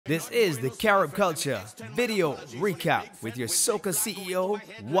This is the Karribe Culture video recap with your Soca CEO,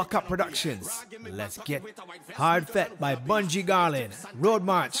 Wukup Productions. Let's get Hard FETE by Bunji Garlin, Road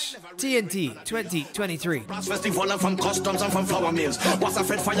March, TNT 2023. Festival from customs and from flour mills. Was a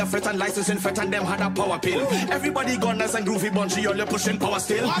FETE, fire FETE and licensing FETE and them had a power pill. Everybody gunners and groovy Bunji, all you pushing power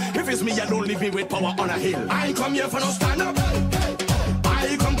still. If it's me, I don't leave me with power on a hill. I ain't come here for no stand up.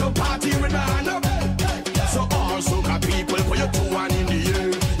 I come to party with my hand up. So all Soca people, put your 2-1 in the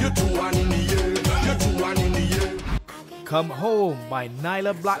air. You 2-1 in the air. You 2-1 in the air. Come Home by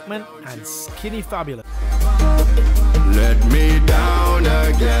Nailah, Blackman and Skinny Fabulous. Let me down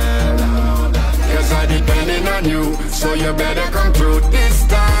again, cause I'm depending on you, so you better come through this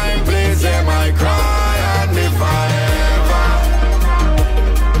time. Please hear my cry, and if I ever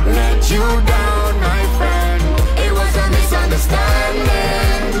let you down, my friend, it was a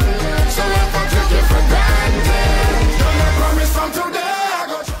misunderstanding, so if I took you for granted, don't I promise from today I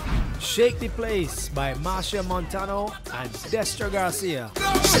go. Shake the Place by Machel, Montano and Destra Garcia.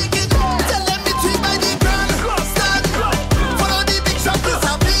 Shake it, tell them me treat by the ground. Stand, follow the big shop, it's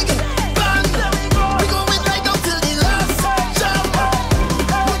a big band. We going right up till the last jump.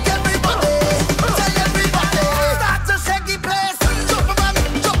 Look everybody, tell everybody. Start to shake the place. Jump about,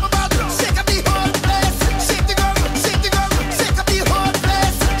 shake up the whole place. Shake the ground, shake up the whole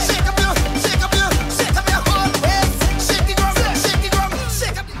place. Shake up your whole place. Shake the ground,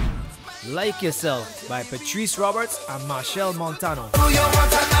 shake up the. Like Yourself by Patrice Roberts and Machel, Montano. Do you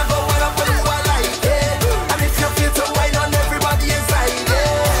want to never what up and what like it? And if you feel to wine on everybody inside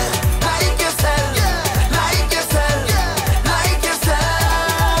it. Like yourself, like yourself, like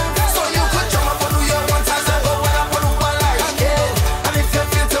yourself. So you could jump up and do you want to never what up and what like it? And if you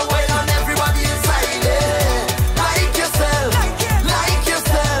feel to wine on everybody inside it. Like yourself, like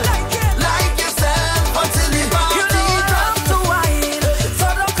yourself, like yourself. Until the party comes to wine. So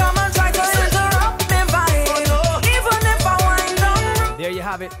don't come and try to interrupt me vibe. Even if I wind down. There you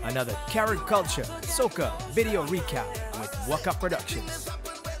have it, another Karribe Culture Soca video recap with Wukup Productions.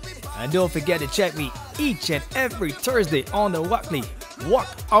 And don't forget to check me each and every Thursday on the Weekly Wuk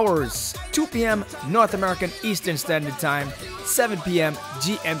Hours, 2 p.m. North American Eastern Standard Time, 7 p.m.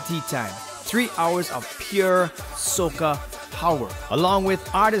 GMT time. 3 hours of pure Soca power, along with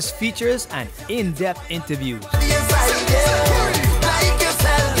artist features and in-depth interviews. Like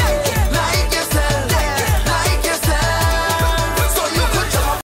yourself.